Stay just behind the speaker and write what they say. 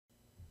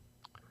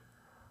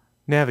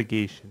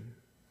Navigation.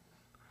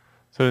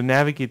 So to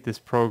navigate this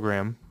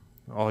program,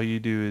 all you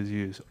do is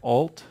use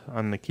Alt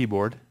on the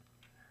keyboard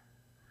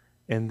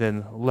and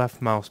then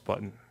left mouse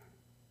button.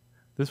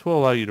 This will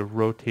allow you to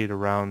rotate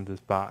around this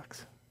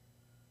box.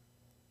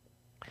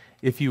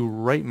 If you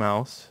right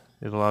mouse,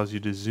 it allows you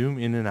to zoom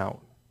in and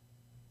out.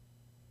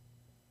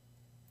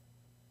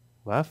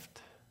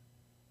 Left,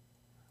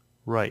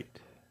 right.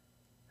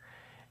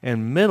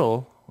 And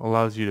middle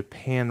allows you to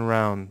pan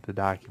around the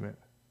document.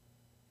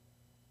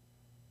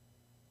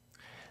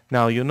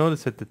 Now you'll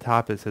notice at the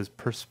top it says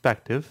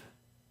perspective.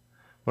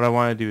 What I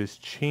want to do is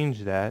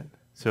change that.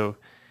 So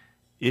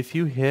if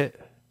you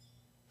hit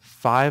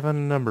 5 on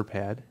the number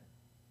pad,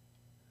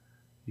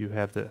 you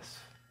have this.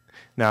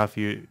 Now if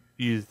you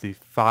use the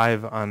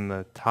 5 on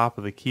the top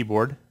of the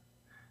keyboard,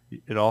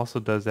 it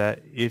also does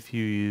that if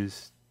you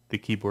use the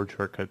keyboard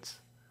shortcuts,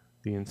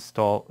 the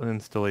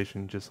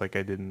installation, just like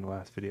I did in the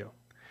last video.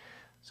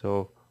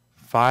 So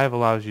 5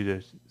 allows you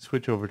to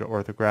switch over to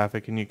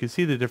orthographic, and you can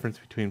see the difference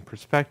between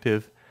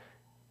perspective,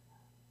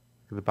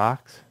 the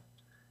box,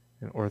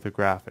 and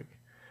orthographic.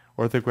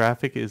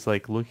 Orthographic is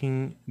like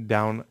looking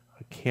down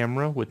a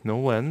camera with no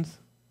lens,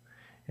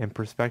 and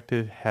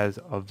perspective has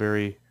a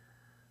very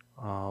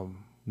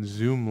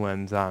zoom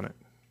lens on it.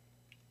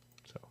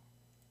 So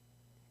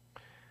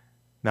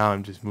now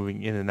I'm just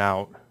moving in and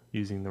out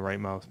using the right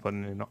mouse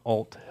button and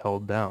Alt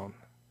held down.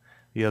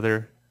 The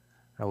other,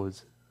 I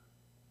was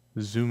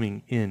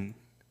zooming in.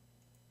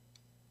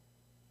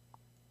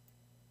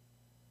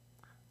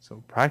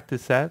 So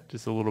practice that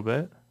just a little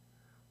bit.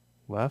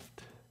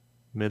 Left,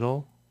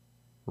 middle,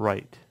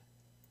 right.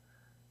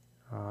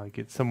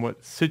 Get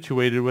somewhat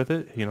situated with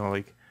it,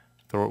 like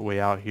throw it way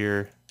out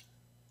here,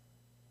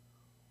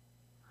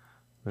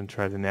 then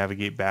try to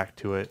navigate back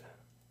to it.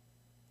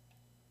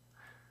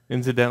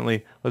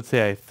 Incidentally, let's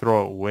say I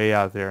throw it way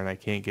out there and I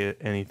can't get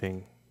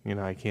anything,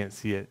 I can't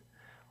see it.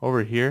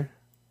 Over here,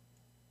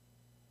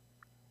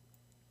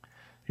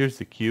 here's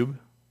the cube,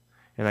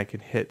 and I can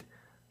hit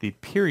the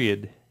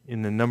period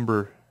in the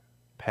number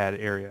pad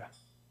area.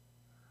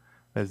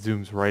 That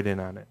zooms right in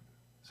on it.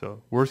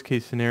 So worst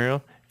case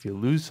scenario, if you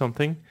lose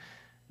something,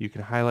 you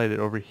can highlight it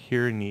over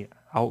here in the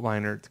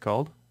outliner, it's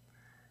called,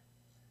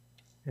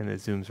 and it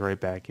zooms right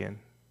back in.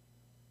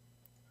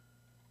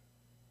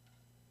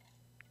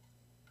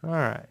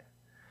 Alright.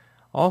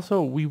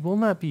 Also, we will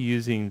not be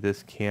using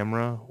this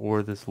camera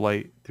or this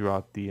light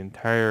throughout the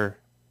entire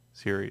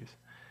series.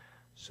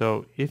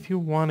 So if you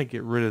want to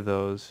get rid of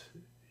those,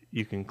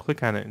 you can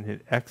click on it and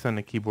hit X on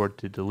the keyboard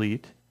to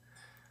delete.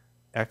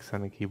 X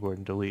on the keyboard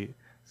and delete.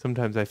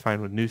 Sometimes I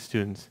find with new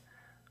students,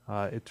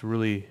 it's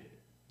really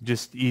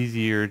just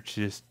easier to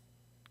just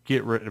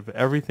get rid of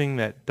everything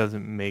that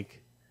doesn't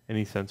make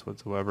any sense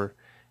whatsoever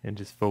and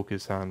just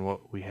focus on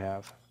what we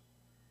have.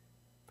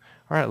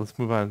 Alright, let's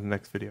move on to the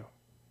next video.